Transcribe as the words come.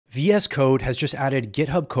VS Code has just added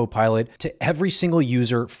GitHub Copilot to every single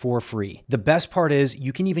user for free. The best part is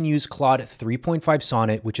you can even use Claude 3.5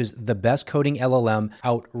 Sonnet, which is the best coding LLM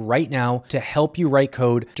out right now, to help you write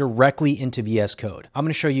code directly into VS Code. I'm going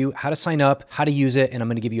to show you how to sign up, how to use it, and I'm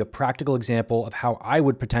going to give you a practical example of how I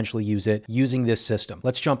would potentially use it using this system.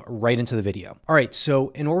 Let's jump right into the video. All right, so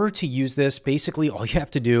in order to use this, basically all you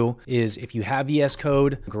have to do is, if you have VS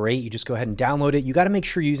Code, great, you just go ahead and download it. You got to make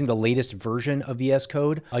sure you're using the latest version of VS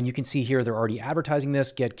Code. You can see here they're already advertising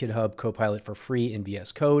this, get GitHub Copilot for free in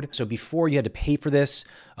VS Code. So before you had to pay for this,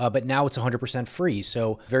 but now it's 100% free.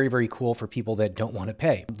 So very, very cool for people that don't want to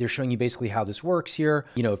pay. They're showing you basically how this works here.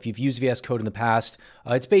 You know, if you've used VS Code in the past,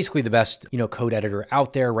 it's basically the best, code editor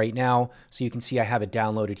out there right now. So you can see I have it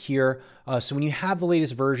downloaded here. So when you have the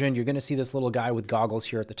latest version, you're going to see this little guy with goggles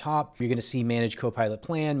here at the top. You're going to see manage Copilot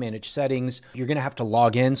plan, manage settings. You're going to have to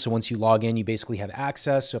log in. So once you log in, you basically have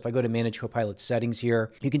access. So if I go to manage Copilot settings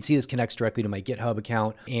here, you can see this connects directly to my GitHub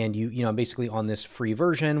account. And I'm basically on this free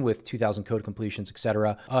version with 2,000 code completions,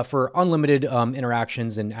 etc. For unlimited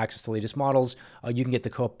interactions and access to latest models, you can get the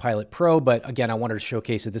Copilot Pro. But again, I wanted to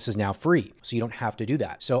showcase that this is now free, so you don't have to do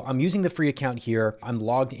that. So I'm using the free account here. I'm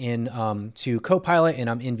logged in to Copilot and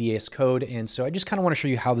I'm in VS Code. And so I just kind of want to show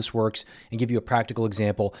you how this works and give you a practical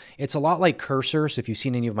example. It's a lot like Cursor. So if you've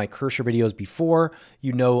seen any of my Cursor videos before,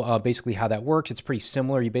 you know basically how that works. It's pretty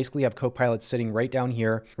similar. You basically have Copilot sitting right down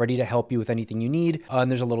here, ready to help you with anything you need.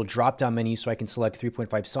 And there's a little drop-down menu, so I can select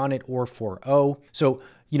 3.5 Sonnet or 4.0. So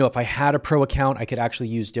if I had a pro account, I could actually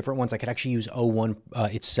use different ones. I could actually use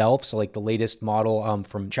 0.1 itself. So like the latest model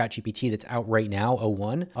from ChatGPT that's out right now,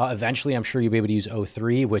 0.1. Eventually, I'm sure you'll be able to use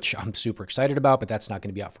 0.3, which I'm super excited about, but that's not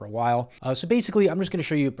going to be out for a while. So basically, I'm just going to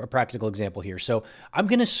show you a practical example here. So I'm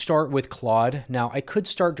going to start with Claude. Now, I could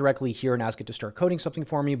start directly here and ask it to start coding something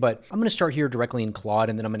for me, but I'm going to start here directly in Claude,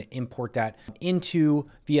 and then I'm going to import that into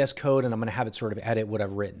VS Code, and I'm going to have it sort of edit what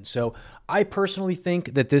I've written. So I personally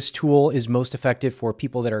think that this tool is most effective for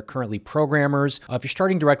people that are currently programmers. If you're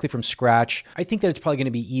starting directly from scratch, I think that it's probably going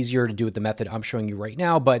to be easier to do it the method I'm showing you right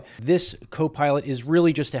now, but this Copilot is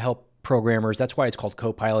really just to help programmers. That's why it's called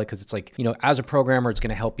Copilot, because it's like, as a programmer, it's going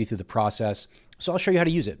to help you through the process. So I'll show you how to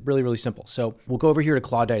use it. Really, really simple. So we'll go over here to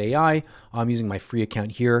Claude.ai. I'm using my free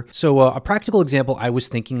account here. So a practical example I was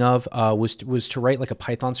thinking of was to write like a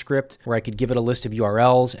Python script where I could give it a list of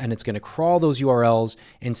URLs, and it's going to crawl those URLs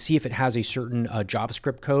and see if it has a certain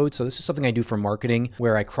JavaScript code. So this is something I do for marketing,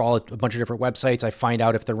 where I crawl a bunch of different websites. I find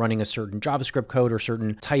out if they're running a certain JavaScript code or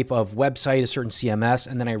certain type of website, a certain CMS,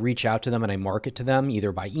 and then I reach out to them and I market to them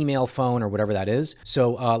either by email, phone, or whatever that is.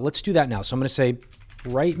 So let's do that now. So I'm going to say,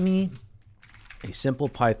 write me a simple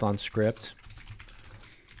Python script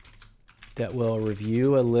that will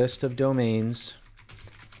review a list of domains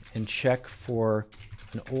and check for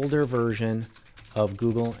an older version of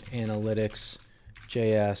Google Analytics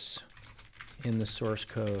JS in the source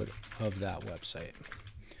code of that website.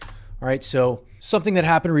 All right, so something that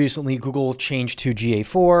happened recently, Google changed to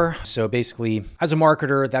GA4. So basically, as a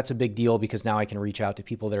marketer, that's a big deal because now I can reach out to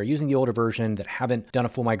people that are using the older version that haven't done a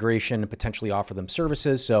full migration and potentially offer them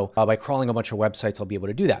services. So by crawling a bunch of websites, I'll be able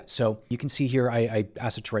to do that. So you can see here, I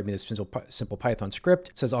asked it to write me this simple Python script.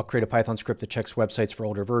 It says I'll create a Python script that checks websites for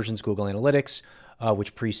older versions, Google Analytics,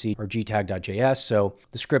 which precede our gtag.js. So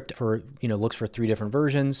the script looks for 3 different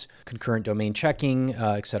versions, concurrent domain checking,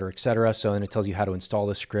 et cetera, et cetera. So then it tells you how to install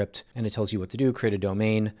this script, and it tells you what to do, create a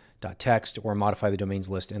domain.txt or modify the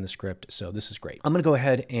domains list in the script. So this is great. I'm going to go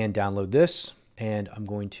ahead and download this, and I'm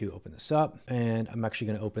going to open this up, and I'm actually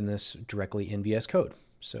going to open this directly in VS Code.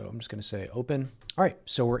 So I'm just going to say open. All right,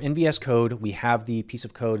 so we're in VS Code. We have the piece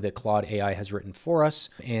of code that Claude AI has written for us.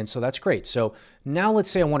 And so that's great. So now let's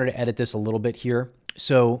say I wanted to edit this a little bit here.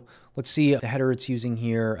 So let's see the header it's using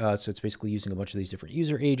here. So it's basically using a bunch of these different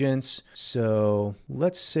user agents. So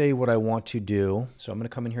let's say what I want to do. So I'm going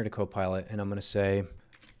to come in here to Copilot, and I'm going to say,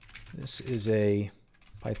 this is a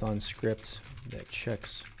Python script that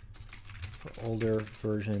checks for older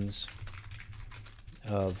versions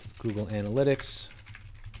of Google Analytics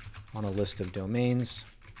on a list of domains.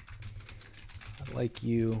 I'd like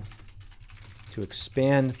you to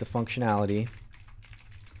expand the functionality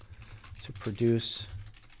to produce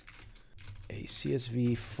a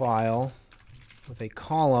CSV file with a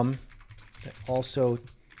column that also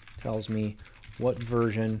tells me what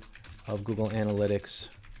version of Google Analytics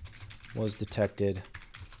was detected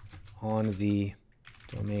on the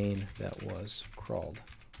domain that was crawled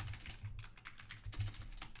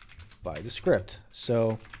by the script.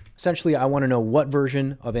 So Essentially, I want to know what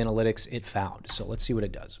version of analytics it found. So let's see what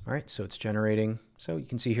it does. All right, so it's generating. So you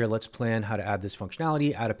can see here, let's plan how to add this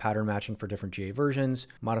functionality, add a pattern matching for different GA versions,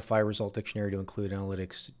 modify result dictionary to include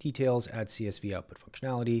analytics details, add CSV output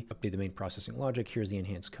functionality, update the main processing logic. Here's the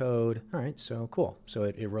enhanced code. All right, so cool. So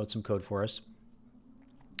it wrote some code for us.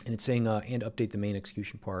 And it's saying, and update the main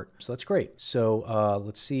execution part. So that's great. So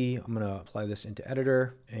let's see, I'm gonna apply this into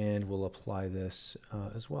editor and we'll apply this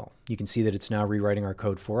as well. You can see that it's now rewriting our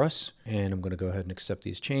code for us. And I'm gonna go ahead and accept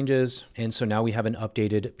these changes. And so now we have an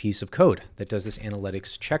updated piece of code that does this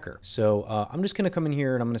analytics checker. So I'm just gonna come in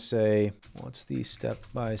here and I'm gonna say, what's the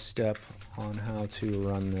step-by-step on how to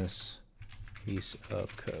run this piece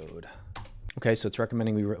of code? Okay, so it's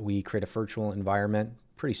recommending we create a virtual environment.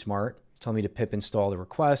 Pretty smart. Tell me to pip install the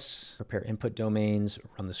requests, prepare input domains,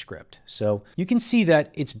 run the script. So you can see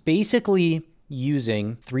that it's basically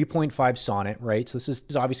using 3.5 Sonnet, right? So this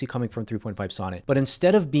is obviously coming from 3.5 Sonnet, but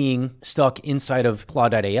instead of being stuck inside of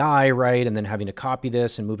Claude.ai, right? And then having to copy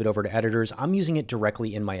this and move it over to editors, I'm using it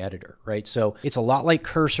directly in my editor, right? So it's a lot like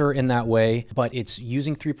Cursor in that way, but it's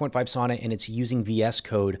using 3.5 Sonnet and it's using VS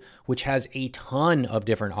Code, which has a ton of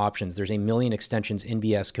different options. There's a million extensions in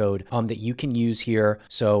VS Code that you can use here.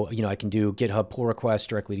 So, you know, I can do GitHub pull requests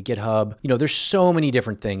directly to GitHub. You know, there's so many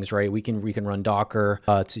different things, right? We can run Docker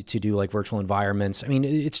to do like virtual environments. I mean,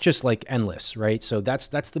 it's just like endless, right? So that's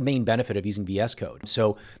the main benefit of using VS Code.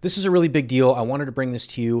 So this is a really big deal. I wanted to bring this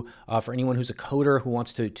to you for anyone who's a coder who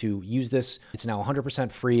wants to use this. It's now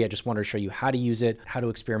 100% free. I just wanted to show you how to use it, how to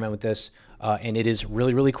experiment with this. And it is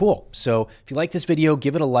really, really cool. So if you like this video,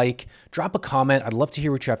 give it a like, drop a comment. I'd love to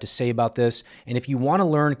hear what you have to say about this. And if you want to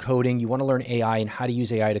learn coding, you want to learn AI and how to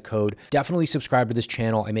use AI to code, definitely subscribe to this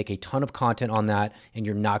channel. I make a ton of content on that and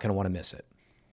you're not going to want to miss it.